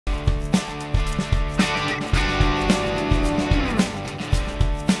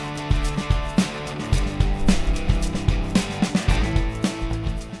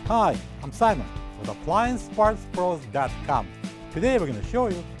Hi, I'm Simon with AppliancePartsPros.com. Today we're going to show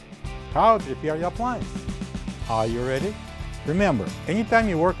you how to repair your appliance. Are you ready? Remember, anytime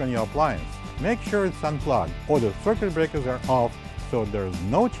you work on your appliance, make sure it's unplugged or the circuit breakers are off so there's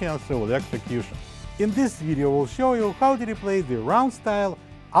no chance of electrocution. In this video we'll show you how to replace the round style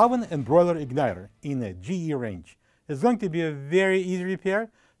oven and broiler igniter in a GE range. It's going to be a very easy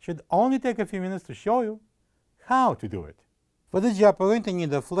repair. Should only take a few minutes to show you how to do it. For this job, we're going to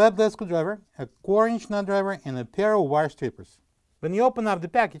need a flat blade screwdriver, a 1/4-inch nut driver, and a pair of wire strippers. When you open up the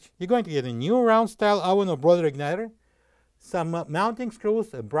package, you're going to get a new round style oven or broiler igniter, some mounting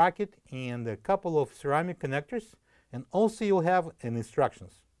screws, a bracket, and a couple of ceramic connectors, and also you'll have an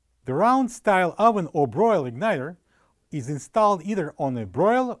instructions. The round style oven or broiler igniter is installed either on a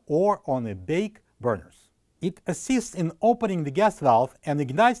broil or on a bake burners. It assists in opening the gas valve and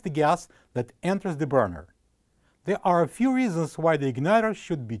ignites the gas that enters the burner. There are a few reasons why the igniter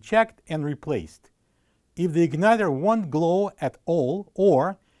should be checked and replaced. If the igniter won't glow at all,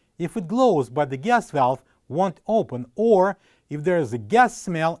 or if it glows but the gas valve won't open, or if there is a gas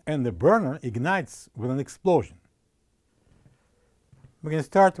smell and the burner ignites with an explosion. We're going to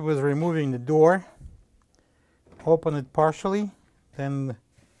start with removing the door. Open it partially, then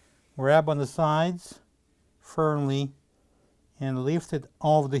grab on the sides firmly and lift it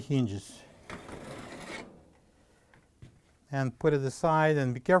off the hinges. And put it aside,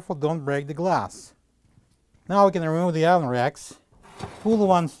 and be careful, don't break the glass. Now we can remove the oven racks. Pull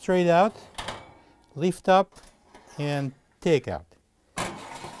one straight out, lift up, and take out.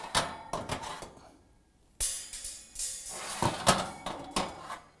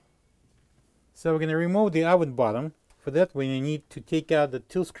 So we're going to remove the oven bottom. For that we need to take out the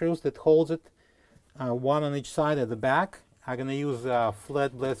 2 screws that holds it, one on each side at the back. I'm going to use a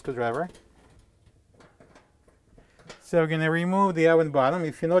flat blade screwdriver. So we're going to remove the oven bottom.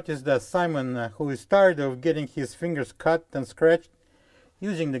 If you notice that Simon, who is tired of getting his fingers cut and scratched,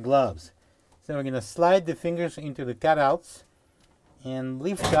 using the gloves. So we're going to slide the fingers into the cutouts and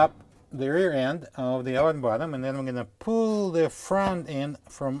lift up the rear end of the oven bottom, and then we're going to pull the front end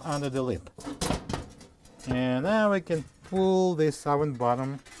from under the lip. And now we can pull this oven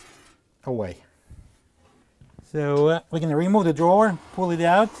bottom away. So we're going to remove the drawer, pull it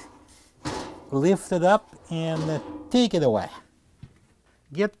out, lift it up, and take it away.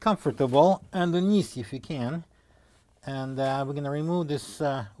 Get comfortable underneath if you can, and we're going to remove this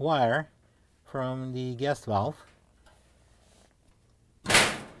wire from the gas valve.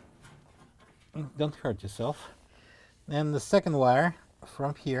 Don't hurt yourself. And the second wire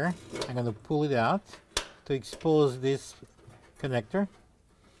from here, I'm going to pull it out to expose this connector,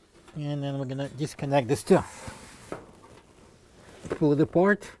 and then we're going to disconnect this too. Pull it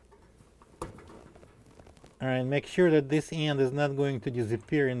apart. Alright, make sure that this end is not going to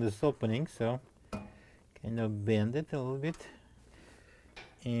disappear in this opening, so kind of bend it a little bit.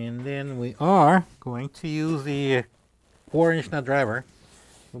 And then we are going to use the 4-inch nut driver.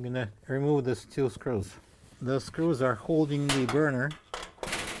 We're going to remove these 2 screws. The screws are holding the burner.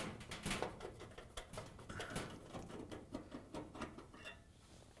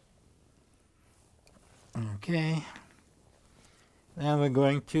 Okay. Now we're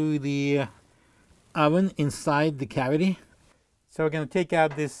going to the oven inside the cavity. So we're going to take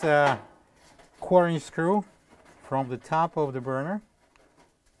out this 1/4-inch screw from the top of the burner.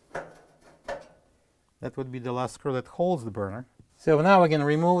 That would be the last screw that holds the burner. So now we're going to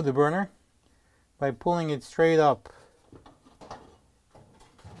remove the burner by pulling it straight up.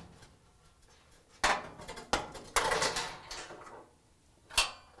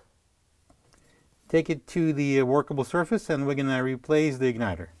 Take it to the workable surface, and we're going to replace the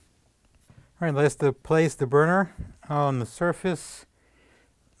igniter. Alright, let's place the burner on the surface.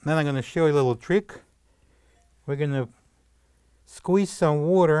 Then I'm going to show you a little trick. We're going to squeeze some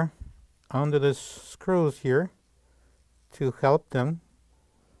water under the screws here to help them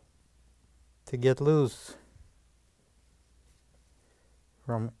to get loose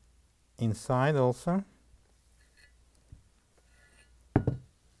from inside also.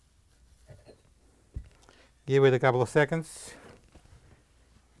 Give it a couple of seconds.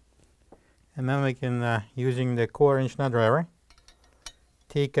 And then we can, using the 1/4-inch nut driver,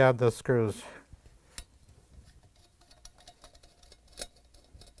 take out the screws.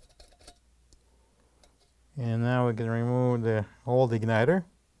 And now we can remove the old igniter.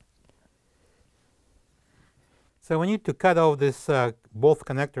 So we need to cut off this both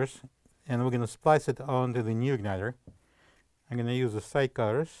connectors, and we're going to splice it onto the new igniter. I'm going to use the side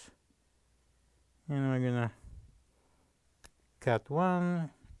cutters, and we're going to cut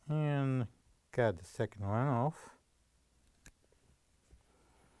one and cut the second one off.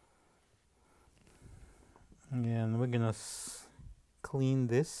 And we're gonna clean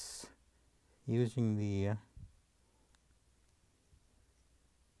this using the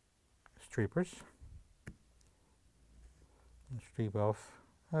strippers. Strip off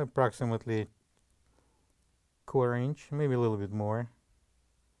approximately 1/4 inch, maybe a little bit more.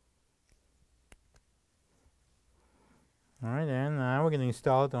 Alright, and now we're going to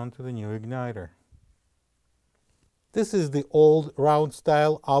install it onto the new igniter. This is the old round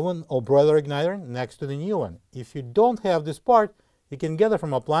style oven or broiler igniter next to the new one. If you don't have this part, you can get it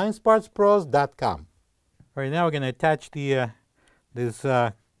from appliancepartspros.com. Alright, now we're going to attach the these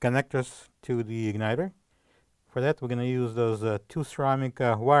connectors to the igniter. For that, we're going to use those 2 ceramic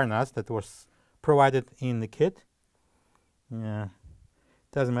wire nuts that was provided in the kit.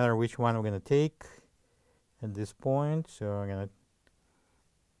 Doesn't matter which one we're going to take at this point. So we're going to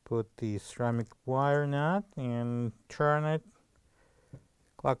put the ceramic wire nut and turn it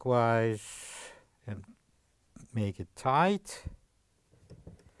clockwise and make it tight.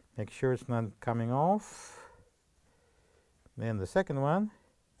 Make sure it's not coming off. Then the second one.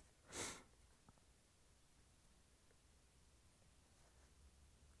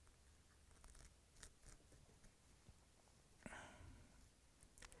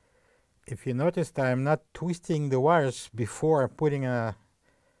 If you noticed, I'm not twisting the wires before putting a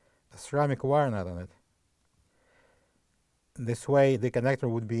ceramic wire nut on it. This way the connector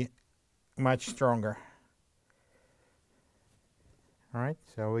would be much stronger. Alright,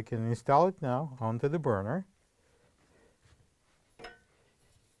 so we can install it now onto the burner.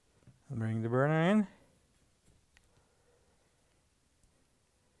 Bring the burner in.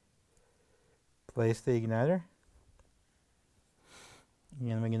 Place the igniter.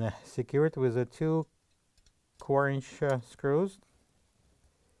 And we're going to secure it with the 2 1/4 inch screws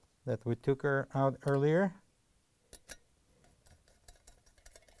that we took out earlier.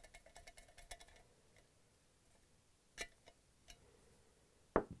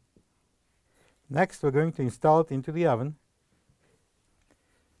 Next, we're going to install it into the oven.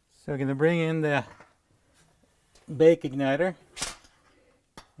 So we're going to bring in the bake igniter,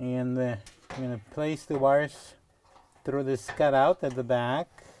 and we're going to place the wires through this cutout at the back.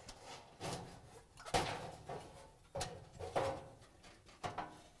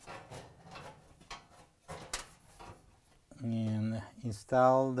 And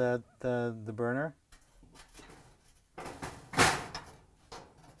install the burner.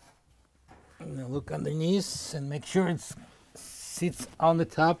 Now look underneath and make sure it sits on the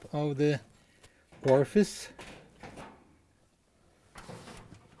top of the orifice.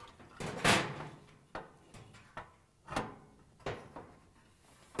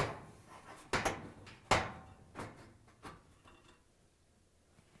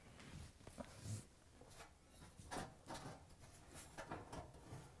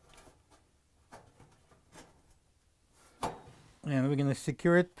 And we're going to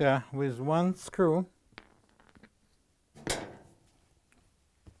secure it with 1 screw,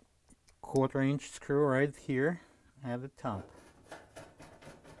 1/4 inch screw right here at the top.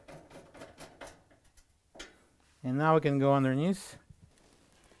 And now we can go underneath.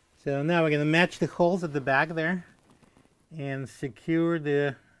 So now we're going to match the holes at the back there and secure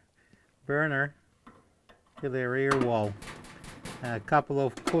the burner to the rear wall. A couple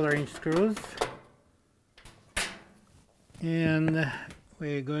of 1/4 inch screws. And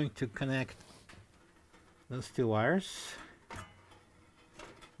we're going to connect those 2 wires.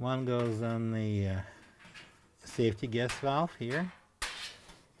 One goes on the safety gas valve here.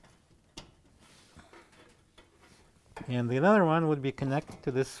 And the other one would be connected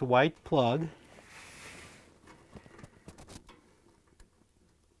to this white plug.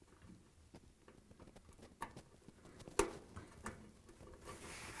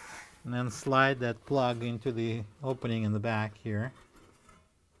 And then slide that plug into the opening in the back here.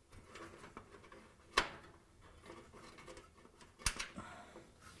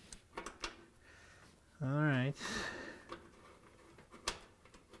 All right.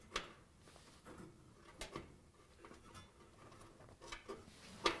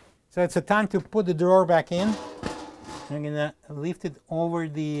 So it's a time to put the drawer back in. I'm going to lift it over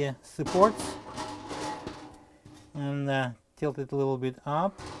the supports and tilt it a little bit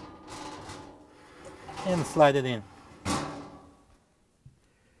up and slide it in.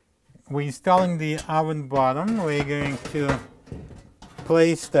 We're installing the oven bottom. We're going to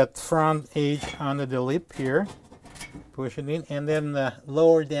place that front edge under the lip here, push it in, and then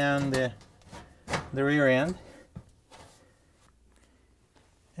lower down the rear end.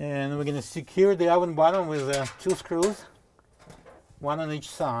 And we're going to secure the oven bottom with 2 screws, 1 on each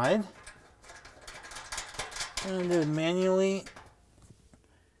side, and do it manually.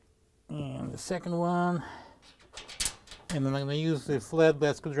 And the second one, And then I'm going to use the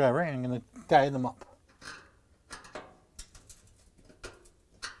flathead screwdriver and I'm going to tie them up.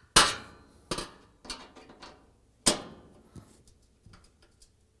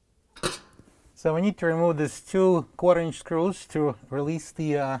 So we need to remove these 2 1/4-inch screws to release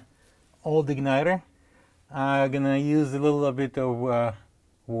the old igniter. I'm going to use a little bit of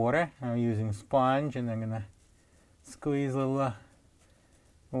water. I'm using sponge and I'm going to squeeze a little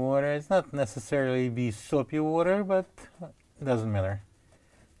water. It's not necessarily be soapy water, but it doesn't matter.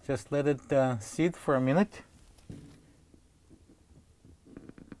 Just let it sit for a minute.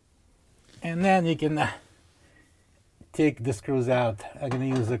 And then you can take the screws out. I'm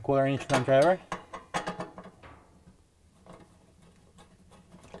going to use a 1/4-inch nut-driver.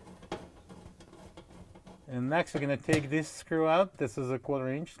 And next we're going to take this screw out. This is a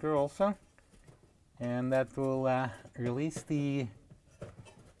 1/4-inch screw also. And that will release the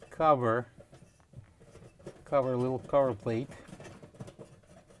cover, little cover plate.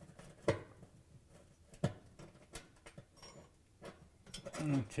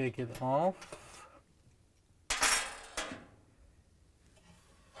 And take it off.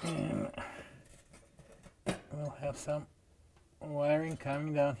 And we'll have some wiring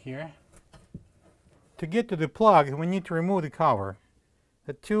coming down here. To get to the plug, we need to remove the cover.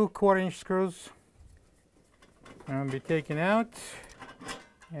 The 2 1/4-inch screws will be taken out,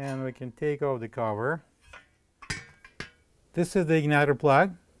 and we can take off the cover. This is the igniter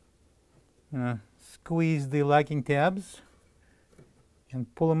plug. Squeeze the locking tabs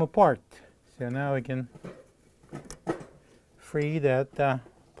and pull them apart. So now we can free that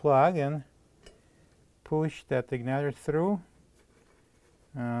plug and push that igniter through.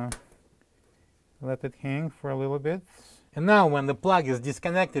 Let it hang for a little bit. And now when the plug is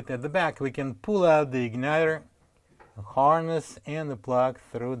disconnected at the back, we can pull out the igniter, the harness, and the plug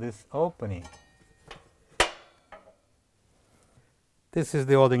through this opening. This is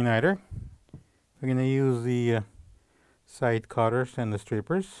the old igniter. We're going to use the side cutters and the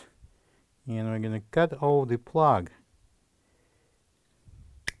strippers, and we're going to cut off the plug.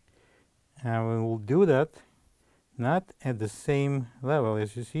 And we will do that not at the same level,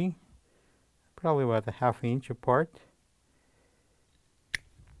 as you see, probably about a 1/2 inch apart.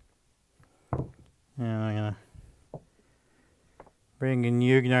 And I'm going to bring a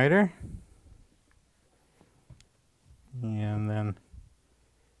new igniter and then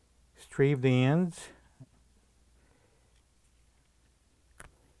strip the ends.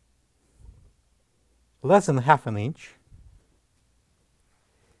 Less than 1/2 inch.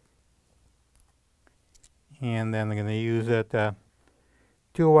 And then I'm going to use that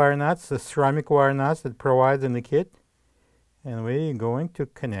 2 wire nuts, the ceramic wire nuts that provides in the kit. And we're going to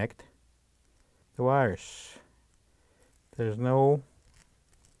connect the wires. There's no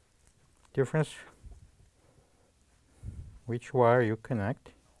difference which wire you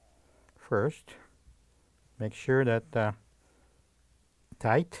connect first. Make sure that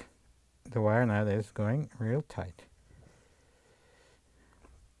tight. The wire nut is going real tight.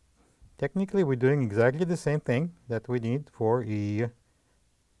 Technically, we're doing exactly the same thing that we did for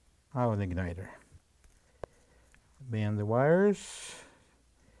our igniter. Bend the wires.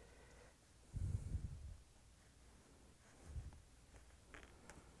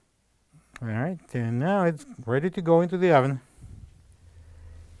 Alright, and now it's ready to go into the oven.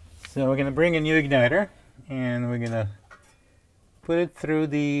 So we're going to bring a new igniter and we're going to put it through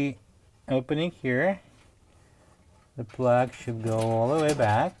the opening here. The plug should go all the way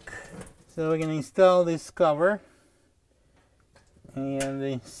back. So we're going to install this cover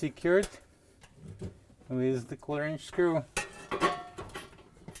and secure it with the 1/4-inch screw.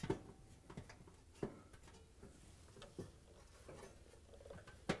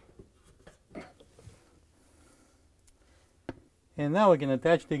 And now we can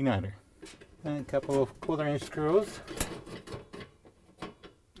attach the igniter. And a couple of 1/4-inch screws.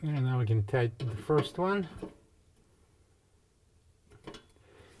 And now we can tighten the first one.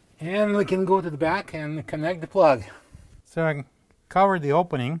 And we can go to the back and connect the plug. So I cover the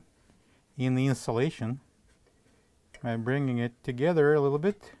opening in the installation by bringing it together a little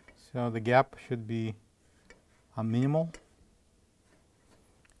bit. So the gap should be minimal.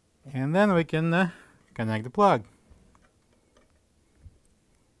 And then we can connect the plug.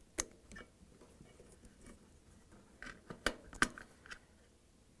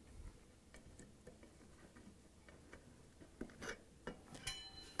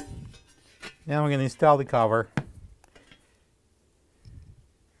 Now we're going to install the cover.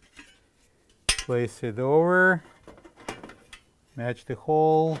 Place it over. Match the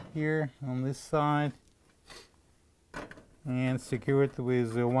hole here on this side. And secure it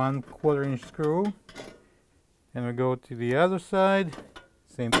with a 1/4-inch screw. And we go to the other side,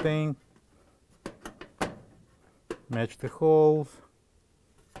 same thing. Match the holes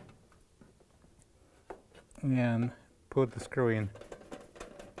and put the screw in.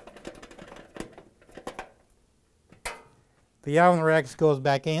 The oven rack goes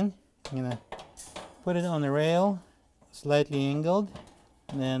back in. I'm gonna put it on the rail, slightly angled,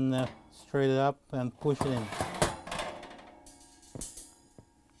 and then straight it up and push it in.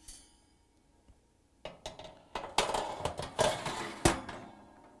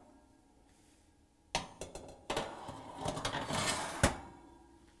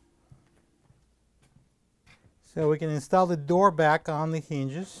 So we can install the door back on the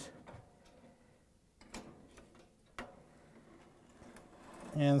hinges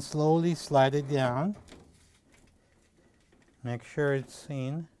and slowly slide it down. Make sure it's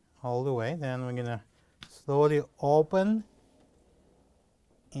in all the way. Then we're gonna slowly open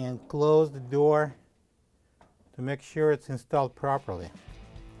and close the door to make sure it's installed properly.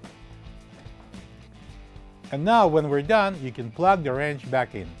 And now when we're done, you can plug the wrench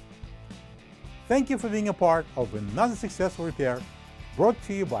back in. Thank you for being a part of another successful repair brought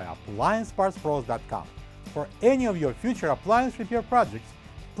to you by AppliancePartsPros.com. For any of your future appliance repair projects,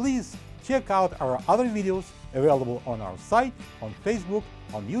 please check out our other videos available on our site, on Facebook,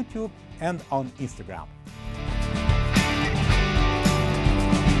 on YouTube, and on Instagram.